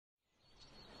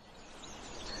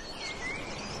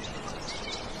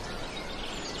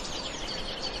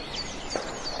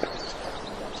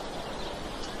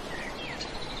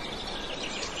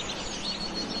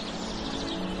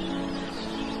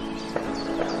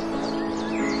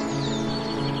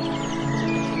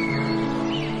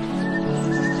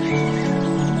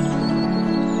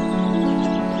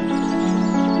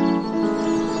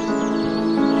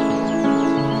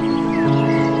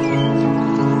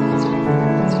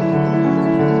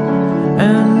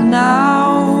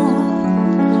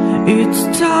It's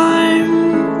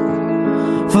time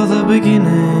for the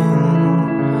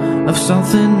beginning of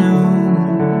something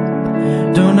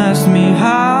new. Don't ask me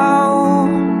how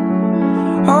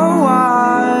or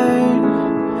why,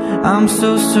 I'm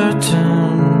so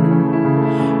certain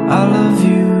I love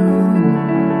you.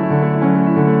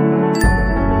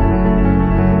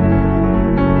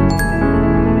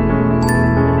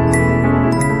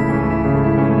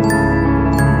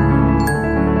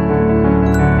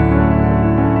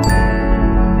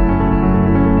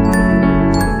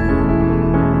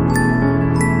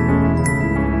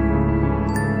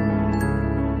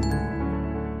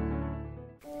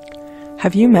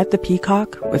 Have you met the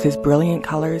peacock with his brilliant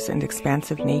colors and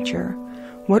expansive nature?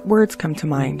 What words come to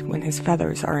mind when his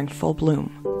feathers are in full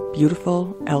bloom?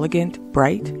 Beautiful, elegant,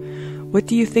 bright? What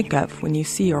do you think of when you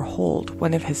see or hold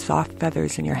one of his soft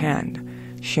feathers in your hand?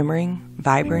 Shimmering,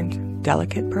 vibrant,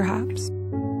 delicate perhaps?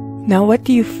 Now what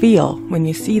do you feel when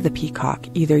you see the peacock,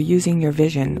 either using your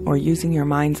vision or using your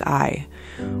mind's eye?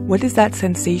 What is that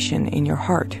sensation in your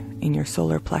heart, in your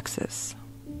solar plexus?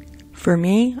 For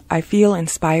me, I feel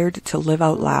inspired to live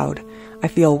out loud. I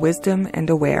feel wisdom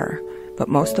and aware, but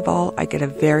most of all, I get a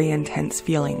very intense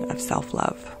feeling of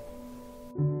self-love.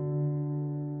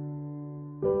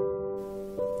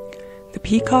 The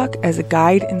peacock as a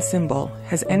guide and symbol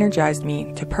has energized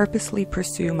me to purposely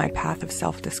pursue my path of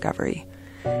self-discovery.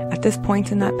 At this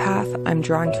point in that path, I'm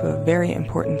drawn to a very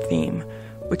important theme,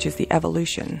 which is the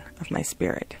evolution of my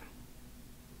spirit.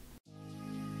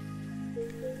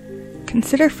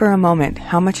 Consider for a moment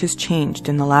how much has changed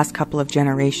in the last couple of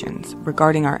generations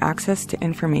regarding our access to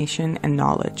information and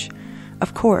knowledge.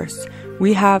 Of course,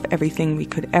 we have everything we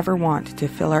could ever want to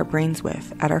fill our brains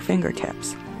with at our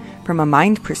fingertips. From a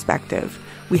mind perspective,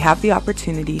 we have the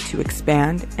opportunity to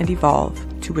expand and evolve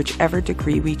to whichever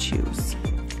degree we choose.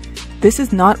 This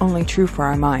is not only true for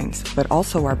our minds, but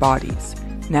also our bodies.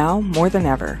 Now, more than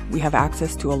ever, we have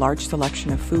access to a large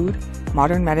selection of food,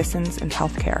 modern medicines, and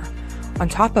healthcare. On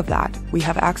top of that, we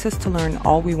have access to learn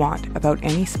all we want about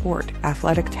any sport,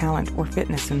 athletic talent, or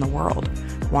fitness in the world.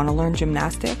 Want to learn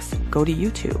gymnastics? Go to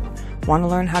YouTube. Want to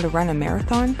learn how to run a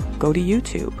marathon? Go to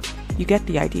YouTube. You get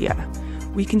the idea.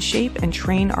 We can shape and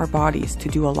train our bodies to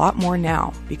do a lot more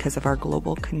now because of our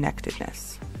global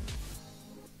connectedness.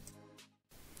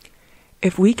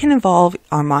 If we can evolve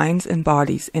our minds and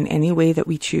bodies in any way that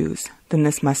we choose, then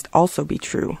this must also be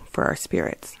true for our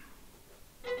spirits.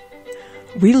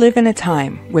 We live in a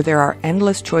time where there are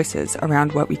endless choices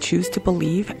around what we choose to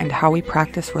believe and how we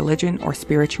practice religion or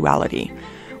spirituality.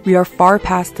 We are far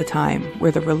past the time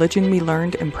where the religion we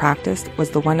learned and practiced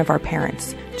was the one of our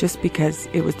parents, just because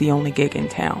it was the only gig in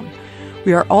town.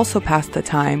 We are also past the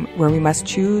time where we must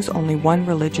choose only one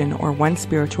religion or one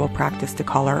spiritual practice to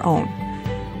call our own.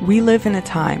 We live in a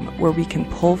time where we can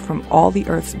pull from all the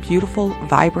earth's beautiful,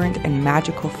 vibrant, and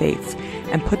magical faiths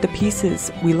and put the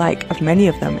pieces we like of many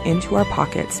of them into our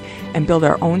pockets and build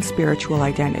our own spiritual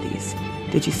identities.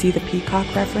 Did you see the peacock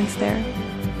reference there?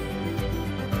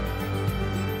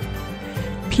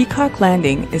 Peacock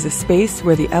Landing is a space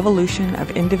where the evolution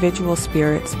of individual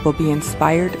spirits will be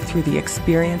inspired through the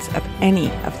experience of any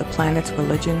of the planet's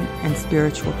religion and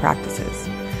spiritual practices.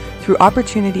 Through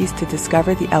opportunities to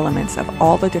discover the elements of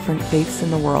all the different faiths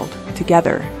in the world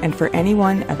together, and for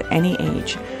anyone of any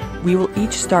age, we will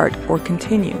each start or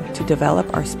continue to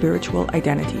develop our spiritual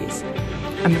identities.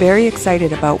 I'm very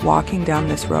excited about walking down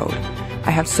this road. I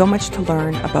have so much to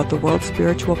learn about the world's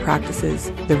spiritual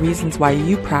practices, the reasons why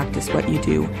you practice what you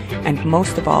do, and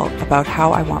most of all, about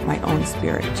how I want my own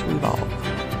spirit to evolve.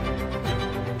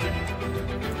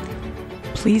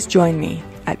 Please join me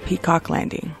at Peacock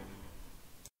Landing.